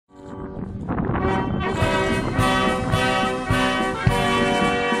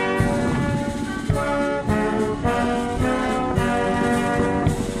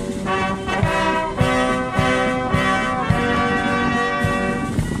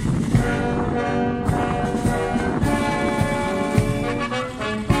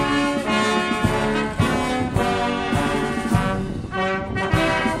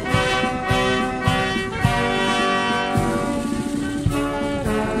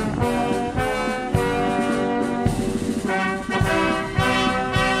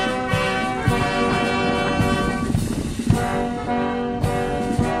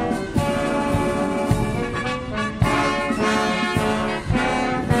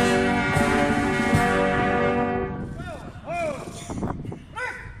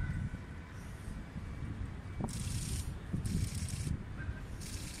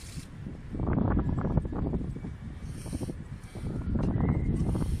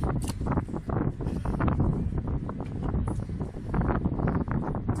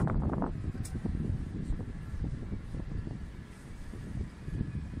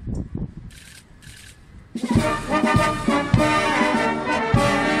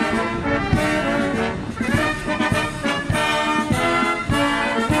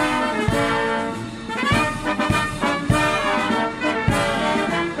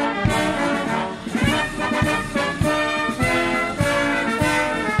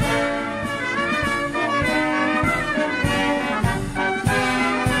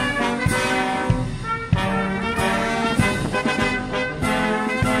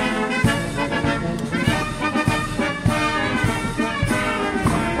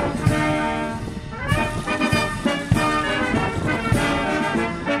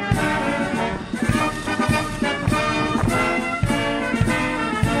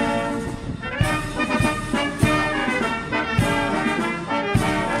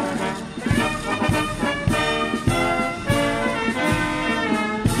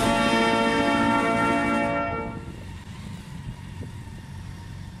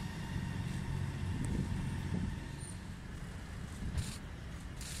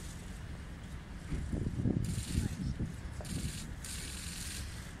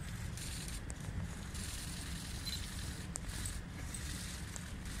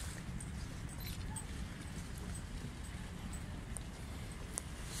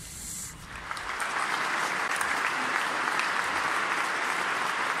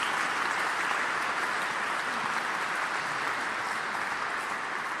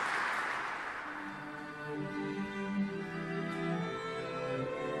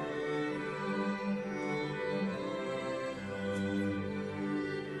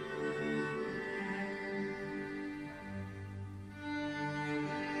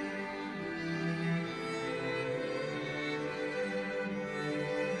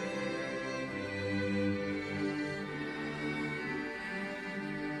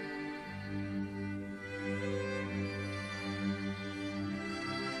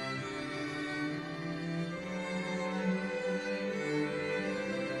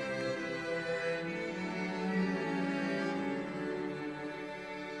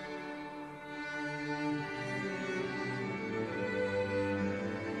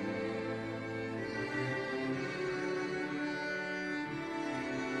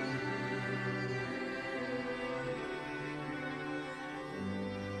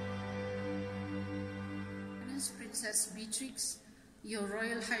Princess Beatrix, Your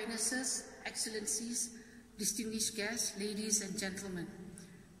Royal Highnesses, Excellencies, distinguished guests, ladies and gentlemen,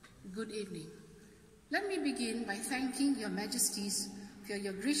 good evening. Let me begin by thanking Your Majesties for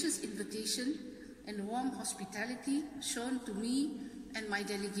your gracious invitation and warm hospitality shown to me and my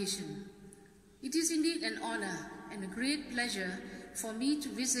delegation. It is indeed an honor and a great pleasure for me to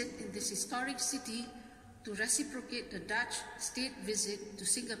visit in this historic city to reciprocate the Dutch state visit to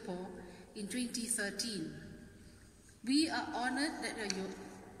Singapore in 2013. We are honored that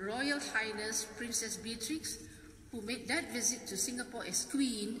Your Royal Highness Princess Beatrix, who made that visit to Singapore as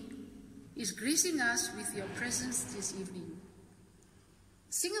Queen, is gracing us with your presence this evening.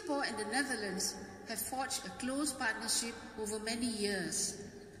 Singapore and the Netherlands have forged a close partnership over many years.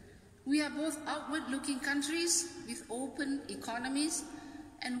 We are both outward-looking countries with open economies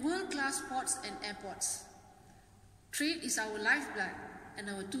and world-class ports and airports. Trade is our lifeblood, and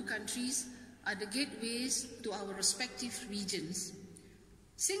our two countries are the gateways to our respective regions.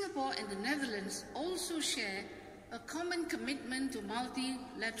 Singapore and the Netherlands also share a common commitment to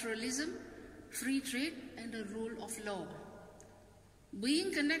multilateralism, free trade, and the rule of law.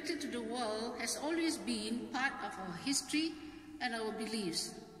 Being connected to the world has always been part of our history and our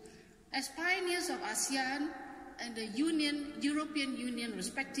beliefs. As pioneers of ASEAN and the European Union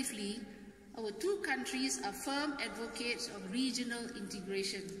respectively, our two countries are firm advocates of regional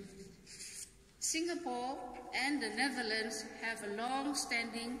integration. Singapore and the Netherlands have a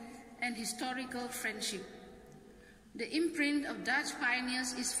long-standing and historical friendship. The imprint of Dutch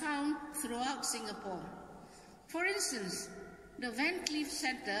pioneers is found throughout Singapore. For instance, the Van Cleef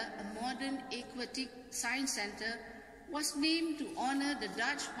Center, a modern aquatic science center, was named to honor the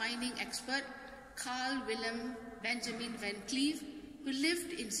Dutch mining expert Carl Willem Benjamin Van Cleef, who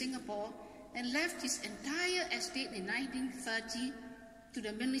lived in Singapore and left his entire estate in 1930 to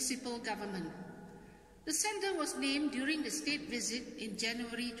the municipal government. The center was named during the state visit in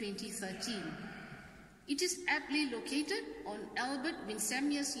January 2013. It is aptly located on Albert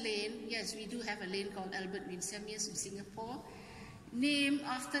Winsemius Lane. Yes, we do have a lane called Albert Winsemius in Singapore, named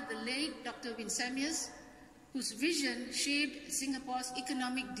after the late Dr. Winsemius, whose vision shaped Singapore's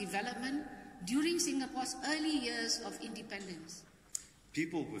economic development during Singapore's early years of independence.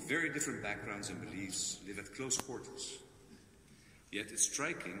 People with very different backgrounds and beliefs live at close quarters. Yet it's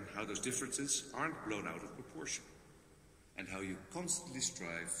striking how those differences aren't blown out of proportion, and how you constantly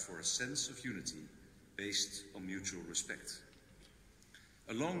strive for a sense of unity based on mutual respect.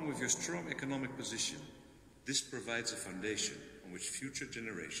 Along with your strong economic position, this provides a foundation on which future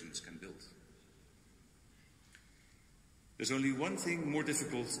generations can build. There's only one thing more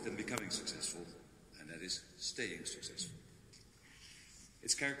difficult than becoming successful, and that is staying successful.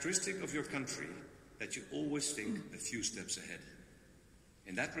 It's characteristic of your country that you always think a few steps ahead.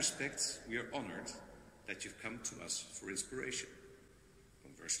 In that respect, we are honored that you've come to us for inspiration.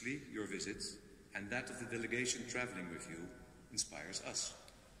 Conversely, your visit and that of the delegation traveling with you inspires us.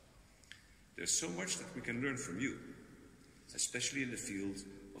 There's so much that we can learn from you, especially in the field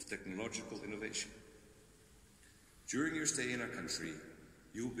of technological innovation. During your stay in our country,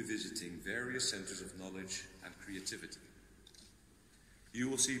 you will be visiting various centers of knowledge and creativity. You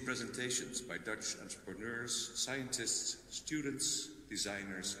will see presentations by Dutch entrepreneurs, scientists, students,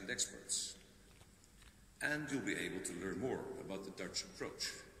 designers and experts. And you'll be able to learn more about the Dutch approach,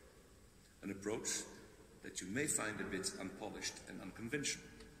 an approach that you may find a bit unpolished and unconventional.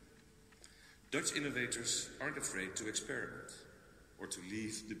 Dutch innovators aren't afraid to experiment or to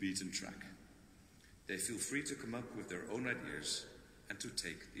leave the beaten track. They feel free to come up with their own ideas and to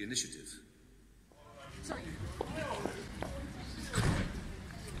take the initiative. Sorry.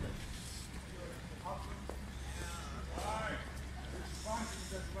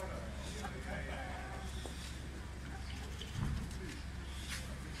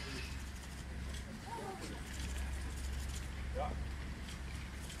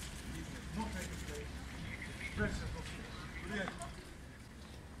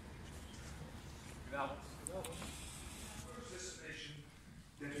 First destination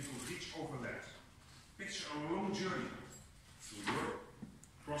that we will reach over land. Picture our long journey through Europe,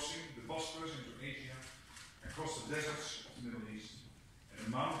 crossing the Bosphorus into Asia, across the deserts of the Middle East, and the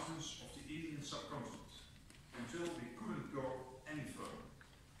mountains of the Indian subcontinent, until we couldn't go any further.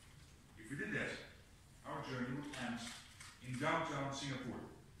 If we did that, our journey would end in downtown Singapore,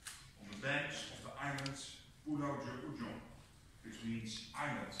 on the banks of the island Pulau Ujong, which means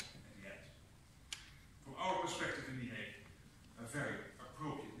island at the end. From our perspective in The Hague, a very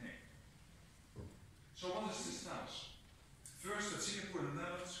appropriate name. So what is this tell us? First, that Singapore and the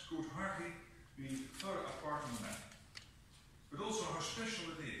Netherlands could hardly be further apart on the map. But also how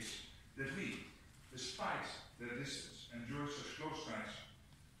special it is that we, despite their distance, enjoy such close ties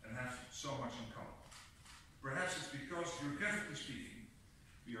and have so much in common. Perhaps it's because, geographically speaking,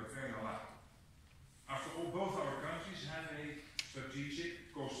 we are very alike. After all, both our countries have a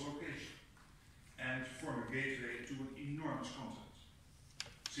strategic coastal location and form a gateway to an enormous continent.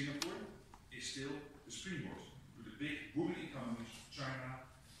 Singapore is still the springboard to the big booming economies of China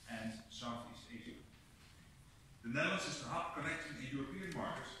and Southeast Asia. The Netherlands is the hub connecting a European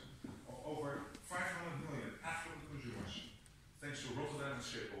market of over 500 million affluent consumers, thanks to Rotterdam and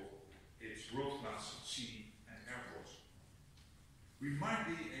Schiphol, its world-class sea and airports. We might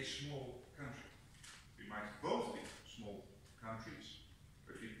be a small country. We might both be small countries,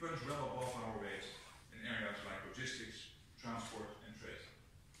 but we punch well above our weight in areas like logistics, transport and trade.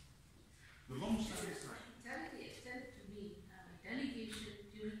 The long-standing